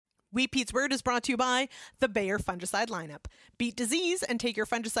Wheat Pete's Word is brought to you by the Bayer Fungicide Lineup. Beat disease and take your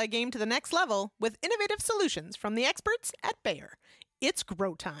fungicide game to the next level with innovative solutions from the experts at Bayer. It's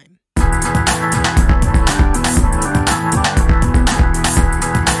grow time.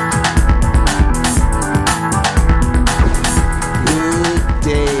 Good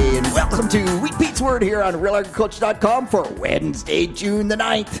day and welcome to Wheat Pete's Word here on RealAgriculture.com for Wednesday, June the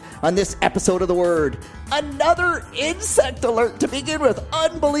 9th. On this episode of The Word, another insect alert to begin with.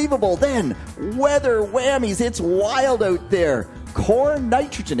 Unbelievable. Then, weather whammies. It's wild out there. Corn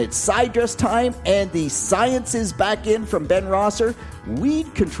nitrogen. It's side dress time, and the science is back in from Ben Rosser.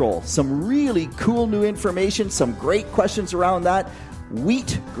 Weed control. Some really cool new information. Some great questions around that.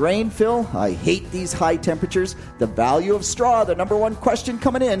 Wheat grain fill. I hate these high temperatures. The value of straw, the number one question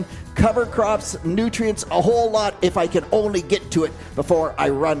coming in. Cover crops, nutrients, a whole lot if I can only get to it before I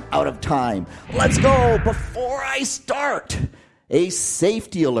run out of time. Let's go. Before I start, a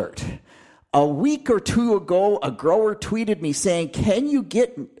safety alert. A week or two ago, a grower tweeted me saying, can you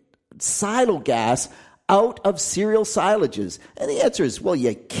get silo gas out of cereal silages? And the answer is, well,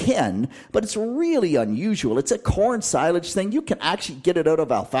 you can, but it's really unusual. It's a corn silage thing. You can actually get it out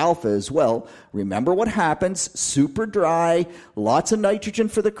of alfalfa as well. Remember what happens. Super dry, lots of nitrogen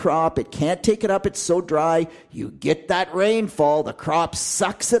for the crop. It can't take it up. It's so dry. You get that rainfall. The crop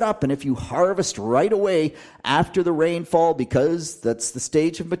sucks it up. And if you harvest right away after the rainfall, because that's the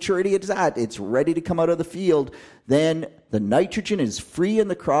stage of maturity it's at, it's ready to come out of the field, then the nitrogen is free in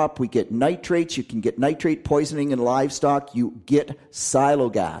the crop. We get nitrates. You can get nitrate poisoning in livestock. You get silo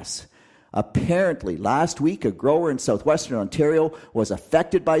gas. Apparently, last week, a grower in southwestern Ontario was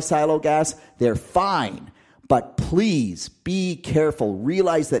affected by silo gas. They're fine. But please be careful.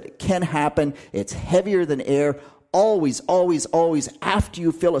 Realize that it can happen. It's heavier than air. Always, always, always, after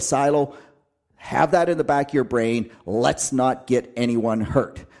you fill a silo, have that in the back of your brain. Let's not get anyone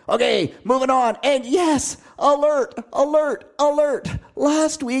hurt. Okay, moving on. And yes, alert, alert, alert.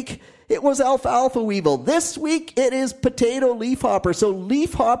 Last week, it was alfalfa weevil. This week, it is potato leafhopper. So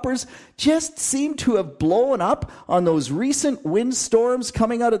leafhoppers just seem to have blown up on those recent windstorms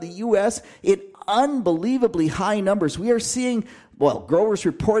coming out of the U.S. in unbelievably high numbers. We are seeing, well, growers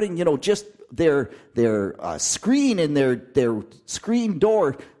reporting, just their screen in their screen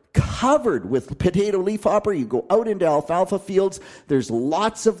door covered with potato leafhopper. You go out into alfalfa fields, there's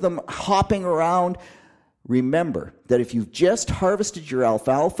lots of them hopping around. Remember that if you've just harvested your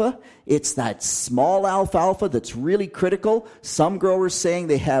alfalfa, it's that small alfalfa that's really critical. Some growers saying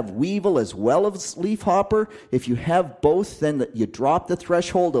they have weevil as well as leafhopper. If you have both, then you drop the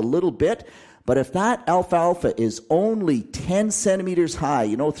threshold a little bit. But if that alfalfa is only 10 centimeters high,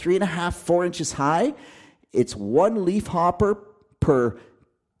 3.5, 4 inches high, it's one leafhopper per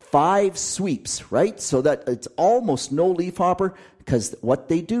 5 sweeps, right? So that it's almost no leafhopper, because what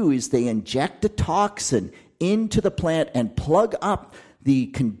they do is they inject a toxin into the plant and plug up the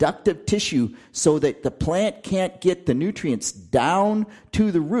conductive tissue so that the plant can't get the nutrients down to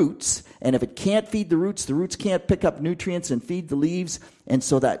the roots. And if it can't feed the roots can't pick up nutrients and feed the leaves. And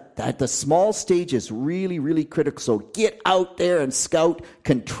so that the small stage is really, really critical. So get out there and scout,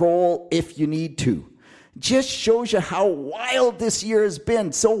 control if you need to. Just shows you how wild this year has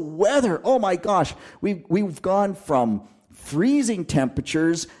been. So weather, oh my gosh, we've gone from freezing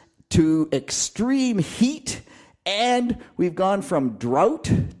temperatures to extreme heat, and we've gone from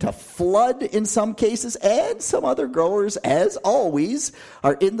drought to flood in some cases, and some other growers, as always,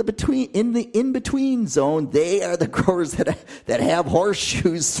 are in the in-between zone. They are the growers that have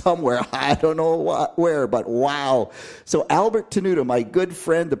horseshoes somewhere. I don't know where, but wow. So Albert Tenuta, my good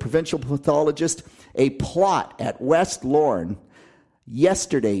friend, the provincial pathologist, a plot at West Lorne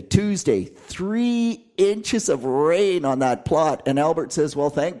yesterday, Tuesday, 3 inches of rain on that plot. And Albert says, well,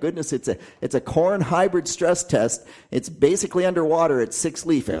 thank goodness it's a corn hybrid stress test. It's basically underwater at 6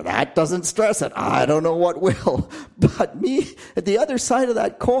 leaf. If that doesn't stress it, I don't know what will. But me, at the other side of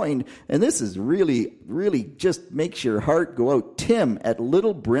that coin, and this is really, really just makes your heart go out. Tim at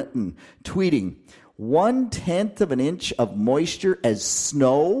Little Britain tweeting, 1/10 of an inch of moisture as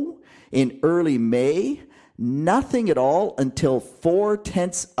snow in early May. Nothing at all until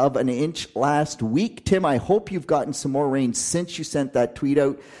 4/10 of an inch last week. Tim, I hope you've gotten some more rain since you sent that tweet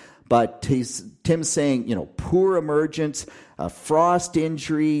out. But Tim's saying, poor emergence, frost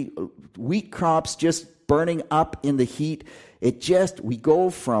injury, wheat crops just burning up in the heat. We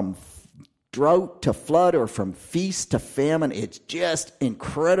go from drought to flood or from feast to famine. It's just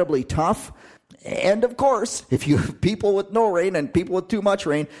incredibly tough. And of course, if you have people with no rain and people with too much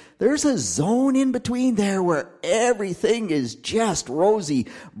rain, there's a zone in between there where everything is just rosy.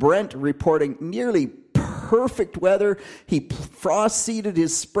 Brent reporting nearly perfect weather. He frost seeded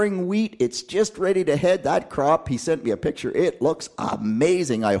his spring wheat. It's just ready to head. That crop, he sent me a picture. It looks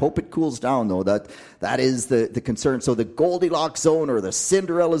amazing. I hope it cools down, though. That is the concern. So the Goldilocks zone or the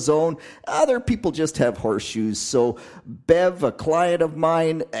Cinderella zone, other people just have horseshoes. So Bev, a client of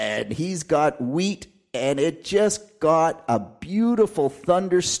mine, and he's got wheat, and it just got a beautiful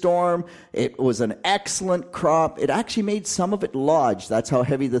thunderstorm. It was an excellent crop. It actually made some of it lodge. That's how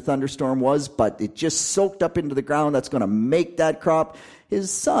heavy the thunderstorm was, but it just soaked up into the ground. That's going to make that crop. His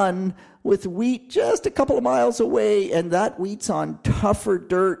son with wheat just a couple of miles away, and that wheat's on tougher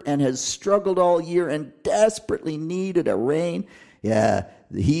dirt and has struggled all year and desperately needed a rain. Yeah,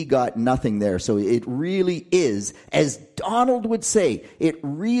 he got nothing there. So it really is, as Donald would say, it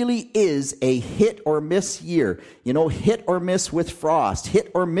really is a hit or miss year. You know, hit or miss with frost,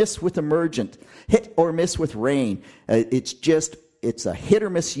 hit or miss with emergent, hit or miss with rain. It's a hit or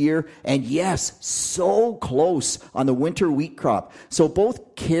miss year. And yes, so close on the winter wheat crop. So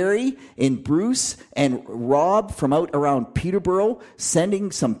both Carrie and Bruce and Rob from out around Peterborough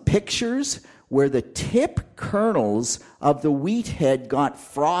sending some pictures where the tip kernels of the wheat head got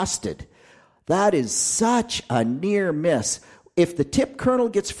frosted. That is such a near miss. If the tip kernel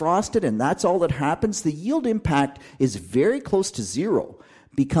gets frosted and that's all that happens, the yield impact is very close to zero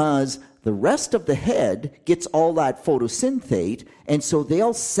because the rest of the head gets all that photosynthate, and so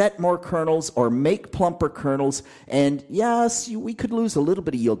they'll set more kernels or make plumper kernels. And yes, we could lose a little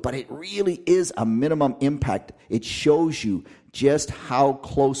bit of yield, but it really is a minimum impact. It shows you just how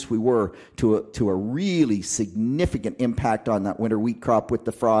close we were to a really significant impact on that winter wheat crop with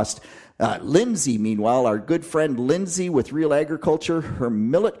the frost. Lindsay, meanwhile, our good friend Lindsay with Real Agriculture, her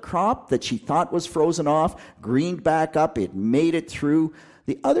millet crop that she thought was frozen off, greened back up. It made it through.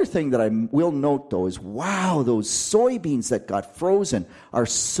 The other thing that I will note, though, is, wow, those soybeans that got frozen are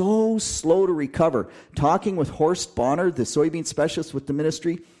so slow to recover. Talking with Horst Bonner, the soybean specialist with the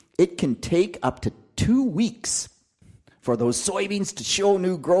ministry, it can take up to 2 weeks for those soybeans to show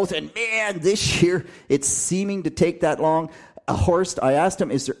new growth. And man, this year it's seeming to take that long. Horst, I asked him,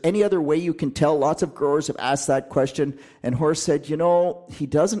 is there any other way you can tell? Lots of growers have asked that question. And Horst said, he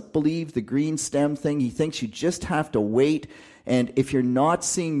doesn't believe the green stem thing. He thinks you just have to wait. And if you're not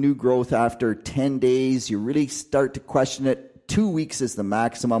seeing new growth after 10 days, you really start to question it. 2 weeks is the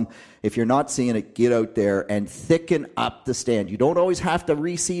maximum. If you're not seeing it, get out there and thicken up the stand. You don't always have to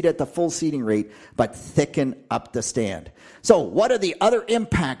reseed at the full seeding rate, but thicken up the stand. So what are the other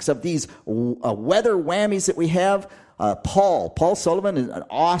impacts of these weather whammies that we have? Paul Sullivan is an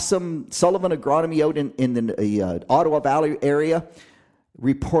awesome Sullivan Agronomy out in the Ottawa Valley area,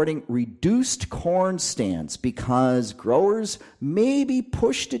 reporting reduced corn stands because growers maybe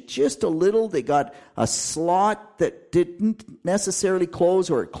pushed it just a little. They got a slot that didn't necessarily close,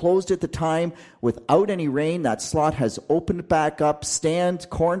 or it closed at the time without any rain. That slot has opened back up.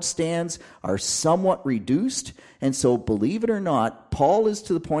 Corn stands are somewhat reduced. And so, believe it or not, Paul is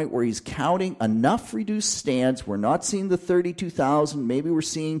to the point where he's counting enough reduced stands. We're not seeing the 32,000. Maybe we're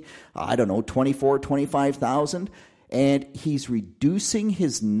seeing, 24, 25,000. And he's reducing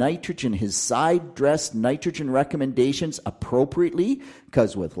his nitrogen, his side dress nitrogen recommendations appropriately,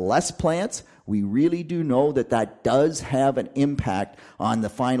 because with less plants, we really do know that does have an impact on the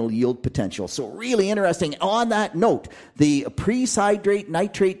final yield potential. So really interesting. On that note, the pre-hydrate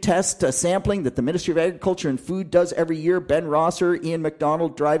nitrate test sampling that the Ministry of Agriculture and Food does every year, Ben Rosser, Ian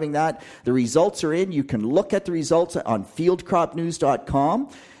McDonald driving that. The results are in. You can look at the results on fieldcropnews.com.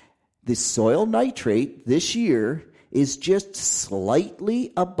 The soil nitrate this year is just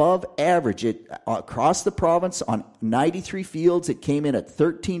slightly above average. Across the province on 93 fields, it came in at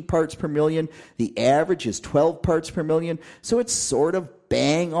 13 parts per million. The average is 12 parts per million. So it's sort of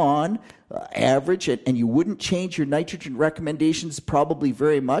bang on average, and you wouldn't change your nitrogen recommendations probably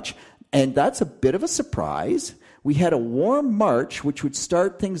very much. And that's a bit of a surprise. We had a warm March, which would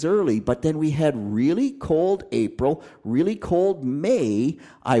start things early, but then we had really cold April, really cold May.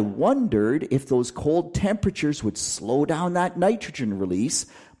 I wondered if those cold temperatures would slow down that nitrogen release.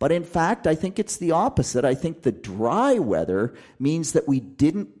 But in fact, I think it's the opposite. I think the dry weather means that we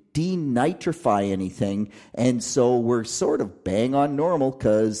didn't denitrify anything, and so we're sort of bang on normal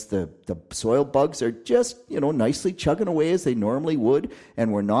because the soil bugs are just nicely chugging away as they normally would,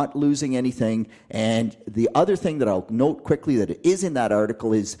 and we're not losing anything. And the other thing that I'll note quickly that is in that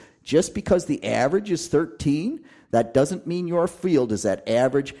article is just because the average is 13, that doesn't mean your field is at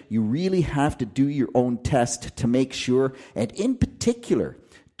average. You really have to do your own test to make sure, and in particular,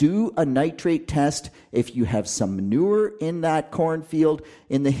 do a nitrate test if you have some manure in that cornfield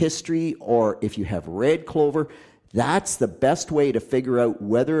in the history, or if you have red clover. That's the best way to figure out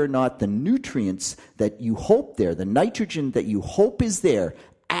whether or not the nutrients that you hope there, the nitrogen that you hope is there,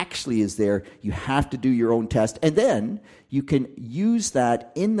 actually is there. You have to do your own test. And then you can use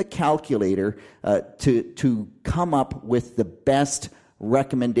that in the calculator to come up with the best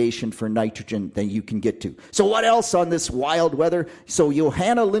recommendation for nitrogen that you can get to. So what else on this wild weather? So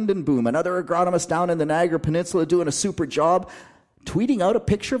Johanna Lindenboom, another agronomist down in the Niagara Peninsula doing a super job, tweeting out a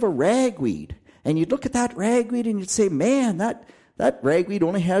picture of a ragweed. And you'd look at that ragweed and you'd say, man, that ragweed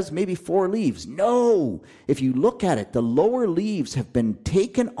only has maybe 4 leaves. No. If you look at it, the lower leaves have been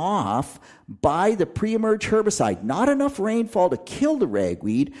taken off by the pre-emerge herbicide. Not enough rainfall to kill the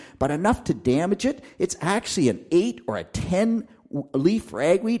ragweed, but enough to damage it. It's actually an 8 or a 10 leaf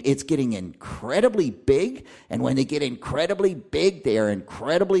ragweed. It's getting incredibly big. And when they get incredibly big, they are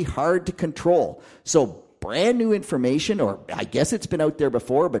incredibly hard to control. So brand new information, or I guess it's been out there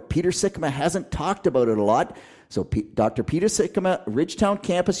before, but Peter Sikkema hasn't talked about it a lot. So Dr. Peter Sikkema, Ridgetown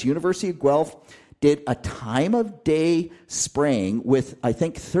Campus, University of Guelph, did a time of day spraying with, I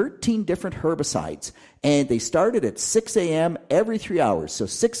think, 13 different herbicides. And they started at 6 a.m. every 3 hours. So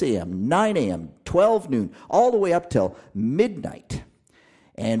 6 a.m., 9 a.m., 12 noon, all the way up till midnight.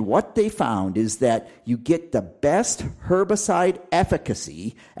 And what they found is that you get the best herbicide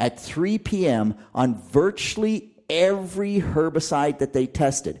efficacy at 3 p.m. on virtually every herbicide that they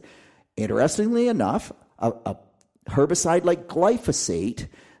tested. Interestingly enough, a herbicide like glyphosate,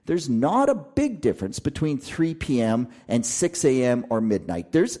 there's not a big difference between 3 p.m. and 6 a.m. or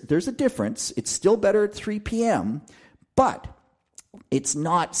midnight. There's a difference. It's still better at 3 p.m., but it's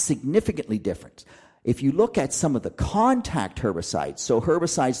not significantly different. If you look at some of the contact herbicides, so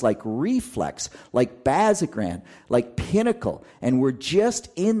herbicides like Reflex, like Bazagran, like Pinnacle, and we're just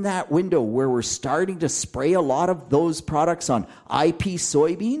in that window where we're starting to spray a lot of those products on IP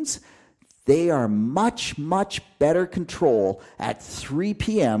soybeans, they are much, much better control at 3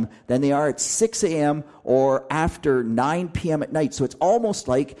 p.m. than they are at 6 a.m. or after 9 p.m. at night. So it's almost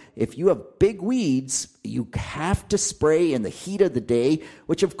like if you have big weeds, you have to spray in the heat of the day,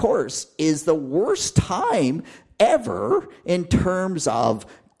 which of course is the worst time ever in terms of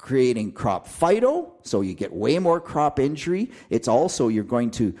creating crop phyto, so you get way more crop injury. It's also, you're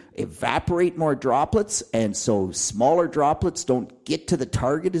going to evaporate more droplets, and so smaller droplets don't get to the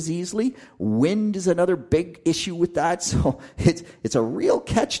target as easily. Wind is another big issue with that, so it's a real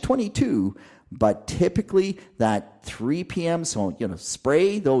catch-22. But typically that 3 p.m., so,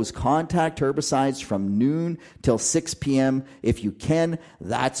 spray those contact herbicides from noon till 6 p.m. if you can.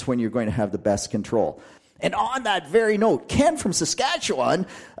 That's when you're going to have the best control. And on that very note, Ken from Saskatchewan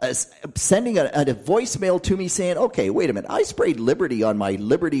sending a voicemail to me saying, okay, wait a minute, I sprayed Liberty on my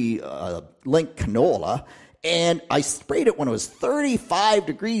Liberty Link canola, and I sprayed it when it was 35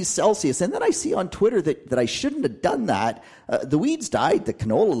 degrees Celsius, and then I see on Twitter that I shouldn't have done that. The weeds died, the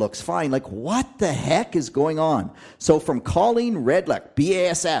canola looks fine. Like, what the heck is going on? So from Colleen Redleck,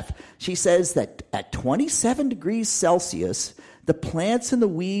 BASF, she says that at 27 degrees Celsius, the plants and the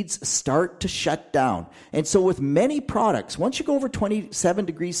weeds start to shut down. And so with many products, once you go over 27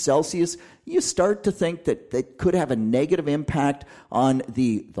 degrees Celsius, you start to think that they could have a negative impact on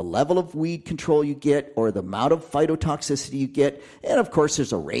the level of weed control you get or the amount of phytotoxicity you get. And of course,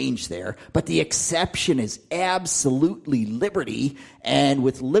 there's a range there. But the exception is absolutely Liberty. And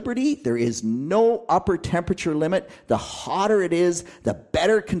with Liberty, there is no upper temperature limit. The hotter it is, the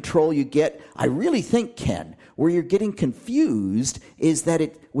better control you get. I really think, Ken, where you're getting confused is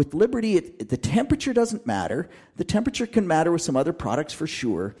that with Liberty, the temperature doesn't matter. The temperature can matter with some other products for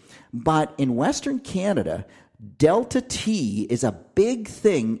sure. But in Western Canada, Delta T is a big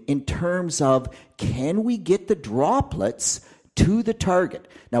thing in terms of, can we get the droplets to the target?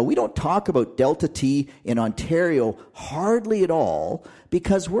 Now, we don't talk about Delta T in Ontario hardly at all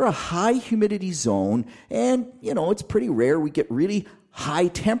because we're a high humidity zone, and, it's pretty rare we get really high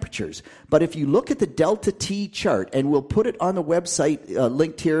temperatures. But if you look at the Delta T chart, and we'll put it on the website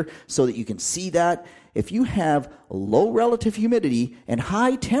linked here so that you can see that, if you have low relative humidity and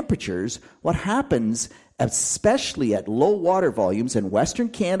high temperatures, what happens, especially at low water volumes, and Western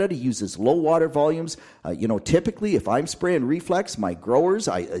Canada uses low water volumes. Typically if I'm spraying Reflex, my growers,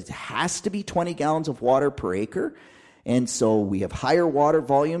 it has to be 20 gallons of water per acre. And so we have higher water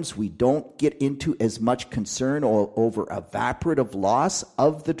volumes. We don't get into as much concern over evaporative loss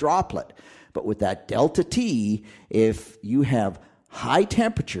of the droplet. But with that Delta T, if you have high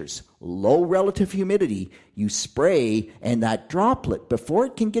temperatures, low relative humidity, you spray, and that droplet, before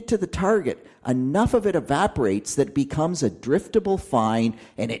it can get to the target, enough of it evaporates that it becomes a driftable fine,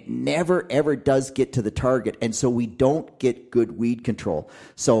 and it never ever does get to the target, and so we don't get good weed control.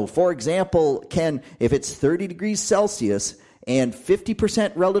 So, for example, Ken, if it's 30 degrees Celsius and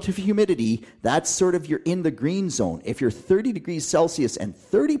 50% relative humidity, that's sort of you're in the green zone. If you're 30 degrees Celsius and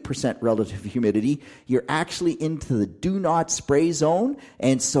 30% relative humidity, you're actually into the do not spray zone.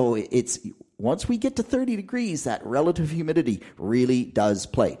 And so it's once we get to 30 degrees, that relative humidity really does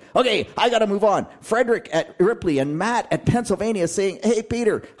play. Okay, I got to move on. Frederick at Ripley and Matt at Pennsylvania saying, hey,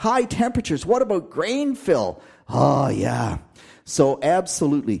 Peter, high temperatures. What about grain fill? Oh, yeah. So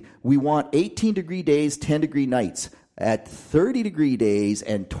absolutely. We want 18-degree days, 10-degree nights. At 30-degree days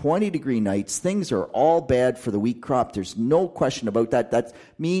and 20-degree nights, things are all bad for the wheat crop. There's no question about that. That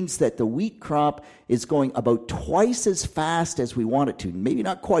means that the wheat crop is going about twice as fast as we want it to. Maybe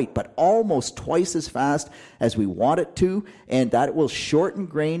not quite, but almost twice as fast as we want it to, and that will shorten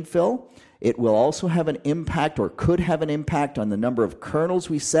grain fill. It will also have an impact, or could have an impact, on the number of kernels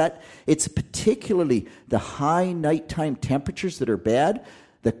we set. It's particularly the high nighttime temperatures that are bad.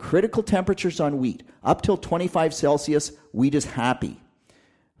 The critical temperatures on wheat, up till 25 Celsius, wheat is happy.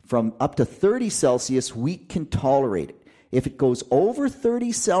 From up to 30 Celsius, wheat can tolerate it. If it goes over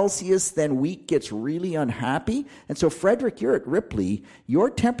 30 Celsius, then wheat gets really unhappy. And so, Frederick, you're at Ripley. Your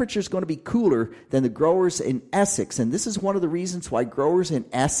temperature is going to be cooler than the growers in Essex. And this is one of the reasons why growers in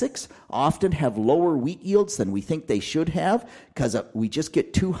Essex often have lower wheat yields than we think they should have, because we just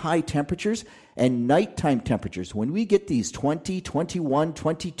get too high temperatures. And nighttime temperatures, when we get these 20, 21,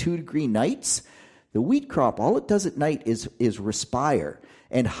 22-degree nights, the wheat crop, all it does at night is respire.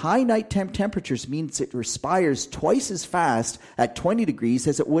 And high nighttime temperatures means it respires twice as fast at 20 degrees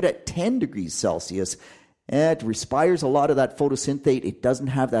as it would at 10 degrees Celsius. It respires a lot of that photosynthate. It doesn't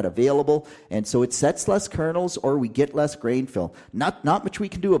have that available, and so it sets less kernels, or we get less grain fill. Not much we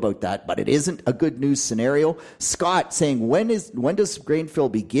can do about that, but it isn't a good news scenario. Scott saying, when does grain fill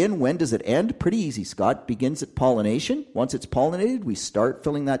begin? When does it end? Pretty easy, Scott. Begins at pollination. Once it's pollinated, we start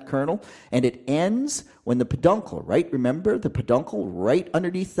filling that kernel, and it ends when the peduncle, right? Remember the peduncle right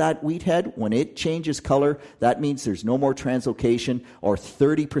underneath that wheat head, when it changes color, that means there's no more translocation or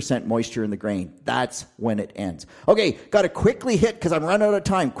 30% moisture in the grain. That's when it ends. Okay, got to quickly hit, because I'm running out of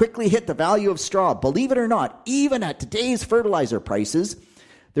time, quickly hit the value of straw. Believe it or not, even at today's fertilizer prices,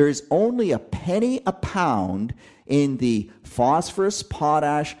 there is only a penny a pound in the phosphorus,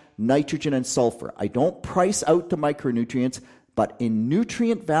 potash, nitrogen, and sulfur. I don't price out the micronutrients, but in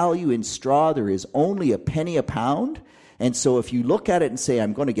nutrient value in straw, there is only a penny a pound. And so if you look at it and say,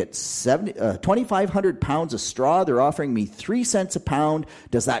 I'm going to get 2,500 pounds of straw, they're offering me 3 cents a pound.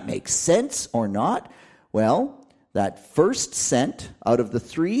 Does that make sense or not? Well, that first cent out of the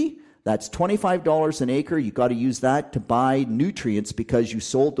 3, that's $25 an acre. You've got to use that to buy nutrients because you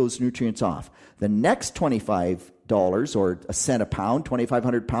sold those nutrients off. The next $25 or a cent a pound,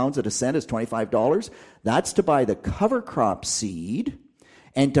 2,500 pounds at a cent is $25. That's to buy the cover crop seed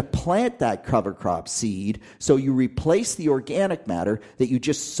and to plant that cover crop seed, so you replace the organic matter that you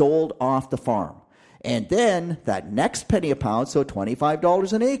just sold off the farm. And then that next penny a pound, so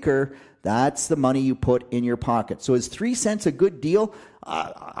 $25 an acre, that's the money you put in your pocket. So is 3 cents a good deal?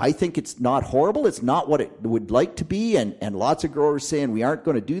 I think it's not horrible. It's not what it would like to be, and lots of growers saying we aren't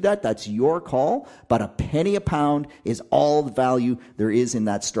going to do that. That's your call, but a penny a pound is all the value there is in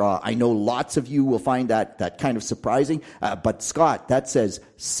that straw. I know lots of you will find that kind of surprising, but Scott, that says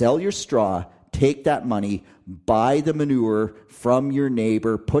sell your straw, take that money, buy the manure from your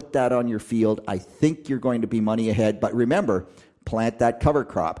neighbor, put that on your field. I think you're going to be money ahead, but remember, plant that cover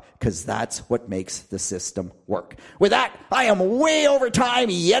crop, because that's what makes the system work. With that, I am way over time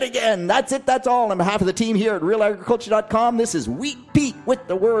yet again. That's it. That's all. On behalf of the team here at RealAgriculture.com, this is Wheat Pete with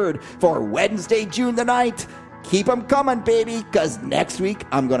the word for Wednesday, June the 9th. Keep them coming, baby, because next week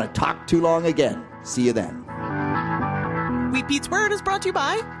I'm going to talk too long again. See you then. Wheat Pete's Word is brought to you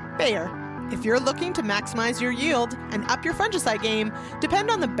by Bayer. If you're looking to maximize your yield and up your fungicide game,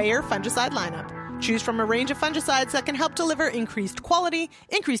 depend on the Bayer fungicide lineup. Choose from a range of fungicides that can help deliver increased quality,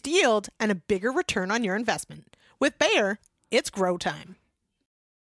 increased yield, and a bigger return on your investment. With Bayer, it's grow time.